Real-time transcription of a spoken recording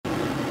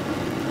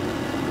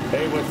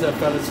Hey, what's up,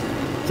 fellas?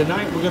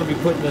 Tonight we're going to be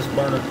putting this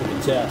burner to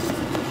the test.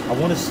 I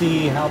want to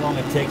see how long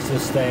it takes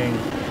this thing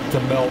to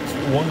melt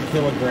 1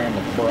 kilogram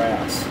of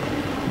brass.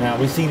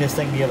 Now, we seen this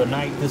thing the other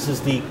night. This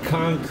is the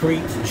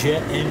concrete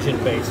jet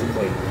engine,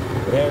 basically.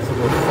 It has a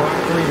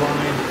refractory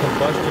lined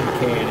combustion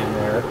can in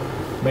there,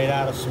 made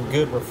out of some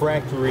good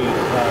refractory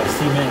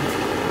cement.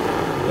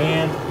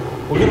 And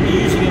we're going to be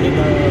using it in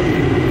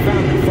a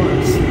foundry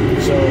furnace.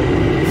 So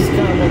this is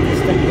kind of what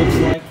this thing looks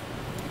like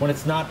when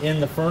it's not in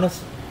the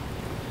furnace.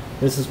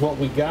 This is what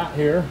we got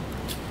here.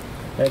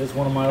 That is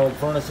one of my old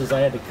furnaces.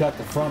 I had to cut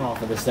the front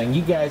off of this thing.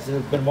 You guys that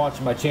have been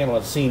watching my channel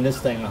have seen this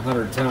thing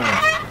 100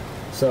 times.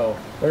 So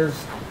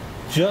there's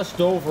just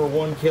over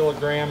 1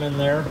 kilogram in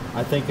there.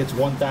 I think it's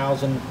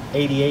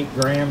 1,088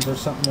 grams or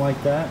something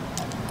like that.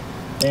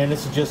 And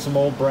this is just some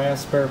old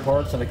brass spare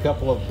parts and a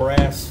couple of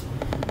brass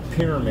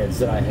pyramids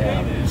that I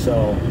have.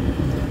 So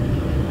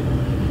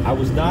I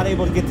was not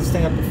able to get this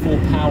thing up to full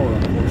power,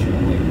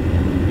 unfortunately,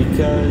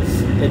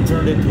 because it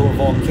turned into a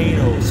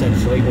volcano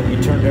essentially when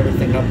you turned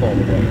everything up all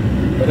the way.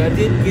 But I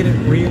did get it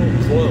real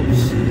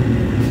close.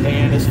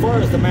 And as far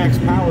as the max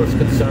power is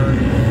concerned,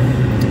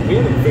 we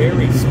have a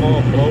very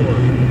small blower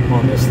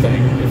on this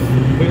thing. If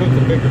we hooked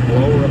a bigger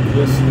blower up to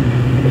this,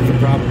 we could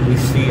probably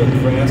see a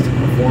drastic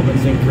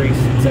performance increase.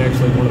 It's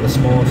actually one of the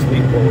smallest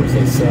leaf blowers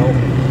they sell.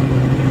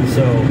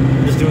 So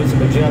I'm just doing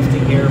some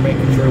adjusting here,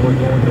 making sure we're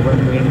going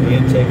directly into the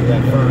intake of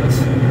that furnace.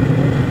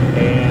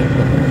 And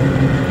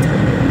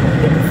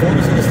the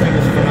performance of this thing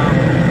was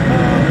phenomenal.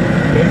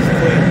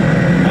 Basically,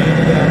 I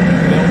ended up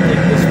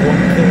melting this 1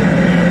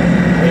 kilogram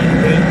in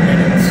 8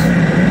 minutes.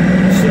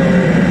 So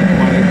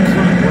my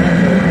current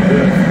record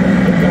with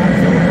the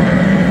Godzilla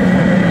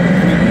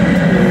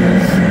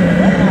is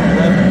right around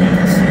 11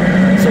 minutes.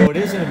 So it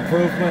is an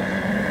improvement,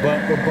 but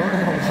we're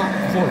burning a lot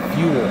more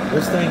fuel.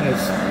 This thing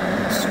is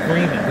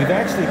screaming. We've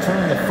actually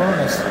turned the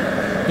furnace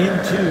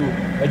into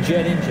a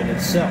jet engine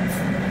itself.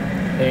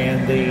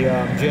 And the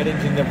jet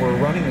engine that we're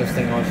running this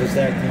thing on is just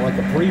acting like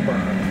a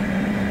pre-burner.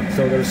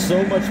 So there's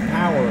so much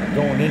power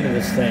going into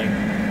this thing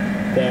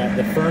that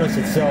the furnace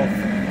itself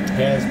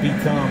has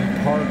become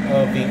part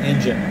of the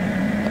engine.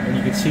 And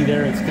you can see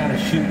there it's kind of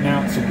shooting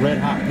out some red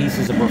hot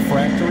pieces of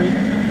refractory.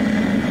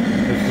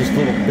 There's just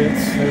little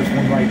bits. There's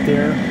one right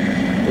there.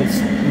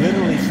 It's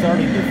literally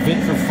starting to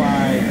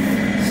vitrify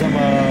some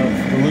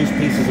of the loose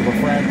pieces of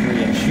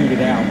refractory and shoot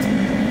it out.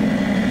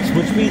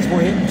 Which means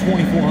we're hitting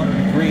 2,400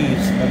 degrees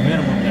a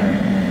minimum there.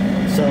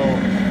 So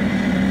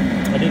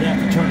I did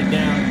have to turn it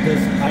down because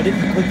I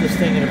didn't put this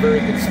thing in a very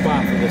good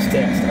spot for this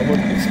test. I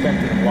wasn't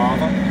expecting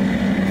lava,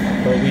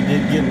 but we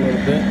did get a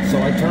little bit,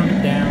 so I turned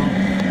it down.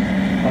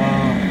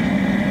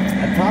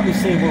 I'd probably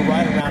say we're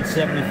right around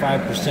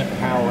 75%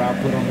 power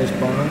output on this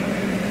burner.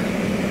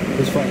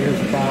 This right here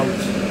is about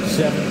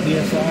 7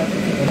 psi.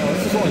 No,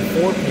 this is only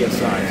 4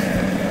 psi.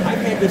 I've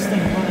had this thing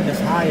running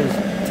as high as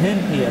 10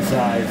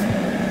 psi.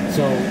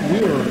 So we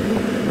were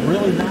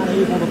really not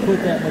able to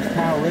put that much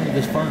power into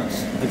this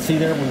furnace. You can see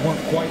there we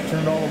weren't quite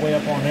turned all the way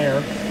up on air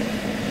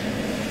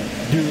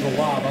due to the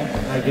lava,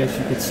 I guess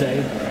you could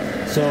say.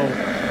 So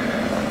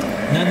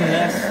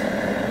nonetheless,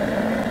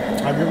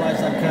 I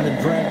realized I've kind of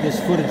dragged this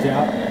footage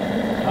out.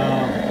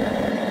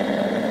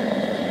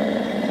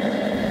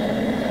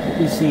 What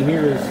we see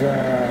here is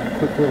a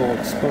quick little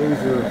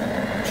exposure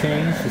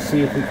change to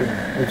see if we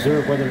can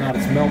observe whether or not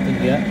it's melting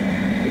yet.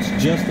 It's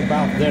just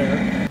about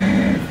there.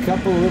 A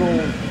couple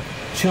little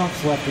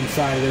chunks left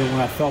inside of there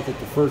when I felt it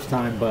the first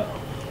time, but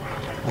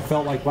I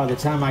felt like by the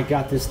time I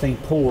got this thing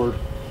poured,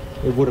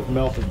 it would have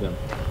melted them.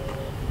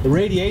 The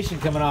radiation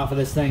coming off of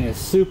this thing is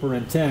super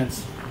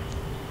intense,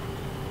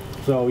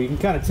 so you can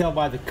kind of tell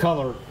by the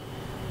color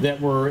that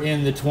we're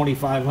in the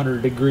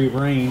 2,500 degree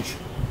range,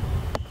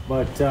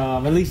 but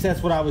at least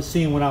that's what I was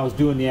seeing when I was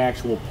doing the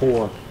actual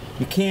pour.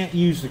 You can't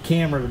use the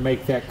camera to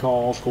make that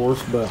call, of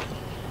course, but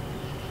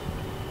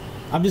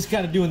I'm just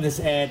kind of doing this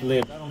ad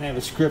lib. I don't have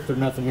a script or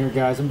nothing here,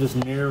 guys. I'm just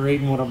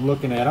narrating what I'm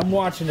looking at. I'm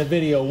watching the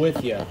video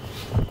with you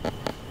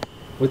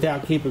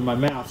without keeping my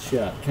mouth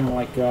shut. Kind of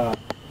like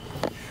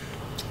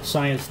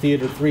Science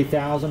Theater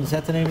 3000. Is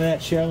that the name of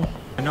that show?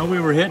 I know we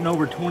were hitting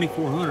over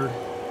 2,400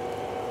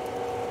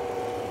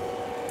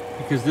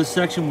 because this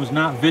section was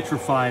not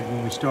vitrified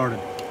when we started.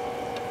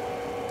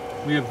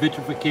 We have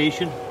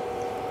vitrification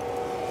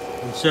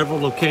in several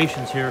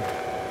locations here.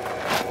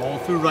 All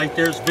through right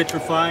there is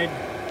vitrified.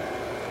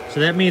 So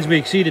that means we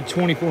exceeded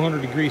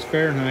 2,400 degrees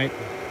Fahrenheit.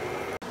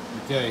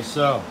 Okay,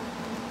 so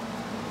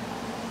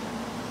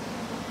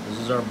this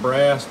is our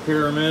brass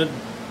pyramid.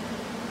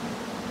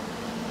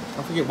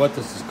 I forget what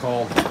this is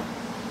called.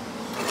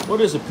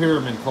 What is a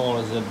pyramid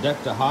called? Is it a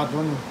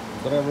dectahedron?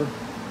 Whatever.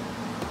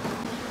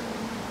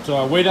 So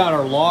I weighed out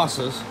our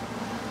losses.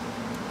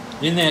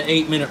 In that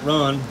 8-minute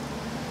run,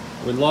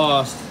 we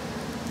lost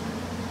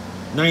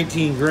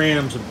 19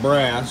 grams of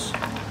brass.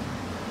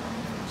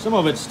 Some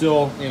of it's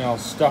still, you know,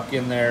 stuck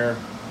in there.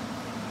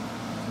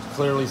 You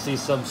clearly see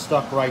some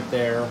stuck right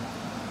there.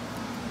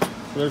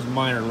 So there's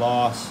minor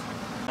loss.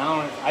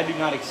 I do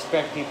not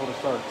expect people to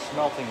start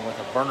smelting with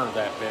a burner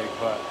that big,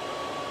 but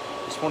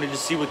Just wanted to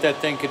see what that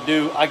thing could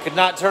do. I could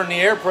not turn the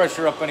air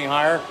pressure up any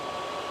higher.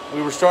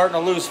 We were starting to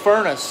lose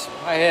furnace.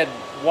 I had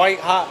white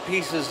hot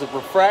pieces of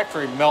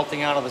refractory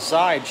melting out of the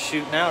side,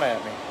 shooting out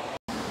at me.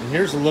 And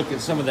here's a look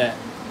at some of that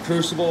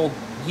crucible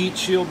heat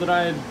shield that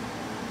I had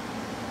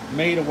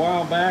made a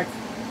while back.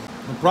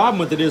 The problem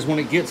with it is when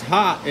it gets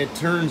hot, it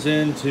turns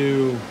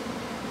into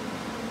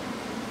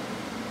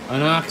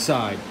an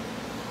oxide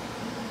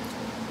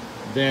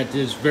that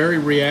is very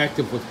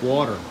reactive with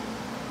water,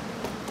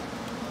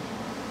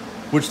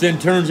 which then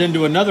turns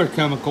into another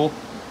chemical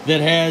that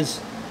has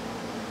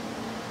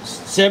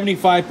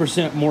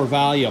 75% more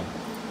volume,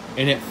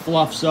 and it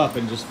fluffs up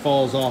and just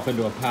falls off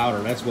into a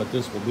powder. That's what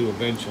this will do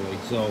eventually.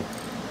 So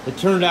it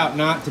turned out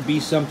not to be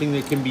something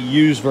that can be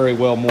used very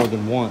well more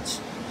than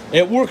once.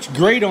 It works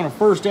great on a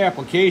first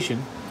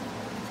application.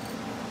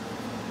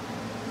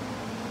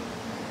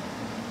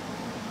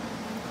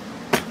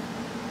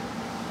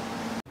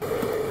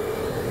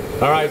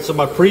 All right, so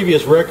my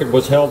previous record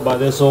was held by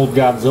this old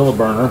Godzilla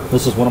burner.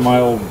 This is one of my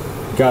old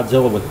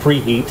Godzilla with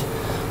preheat.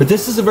 But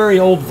this is a very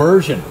old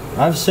version.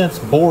 I've since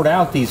bored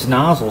out these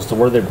nozzles to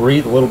where they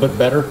breathe a little bit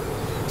better.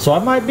 So I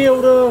might be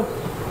able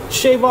to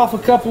shave off a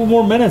couple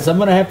more minutes. I'm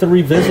going to have to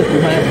revisit.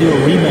 We might have to do a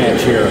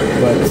rematch here.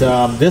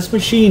 But this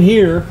machine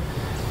here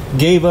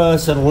gave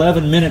us an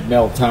 11-minute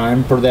melt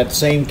time for that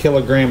same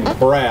kilogram of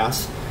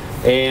brass.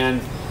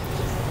 And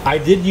I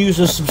did use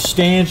a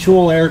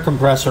substantial air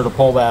compressor to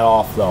pull that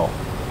off, though.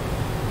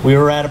 We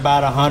were at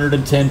about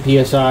 110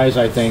 psi's,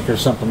 I think, or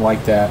something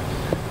like that.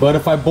 But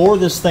if I bore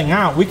this thing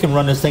out, we can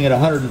run this thing at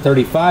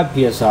 135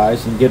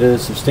 psi's and get a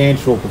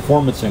substantial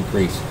performance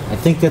increase. I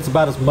think that's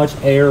about as much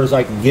air as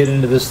I can get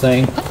into this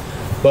thing.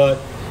 But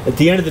at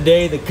the end of the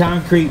day, the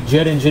concrete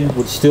jet engine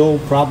would still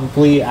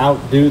probably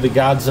outdo the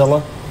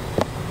Godzilla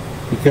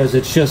because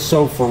it's just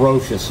so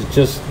ferocious. It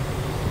just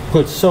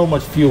puts so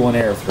much fuel and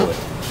air through it.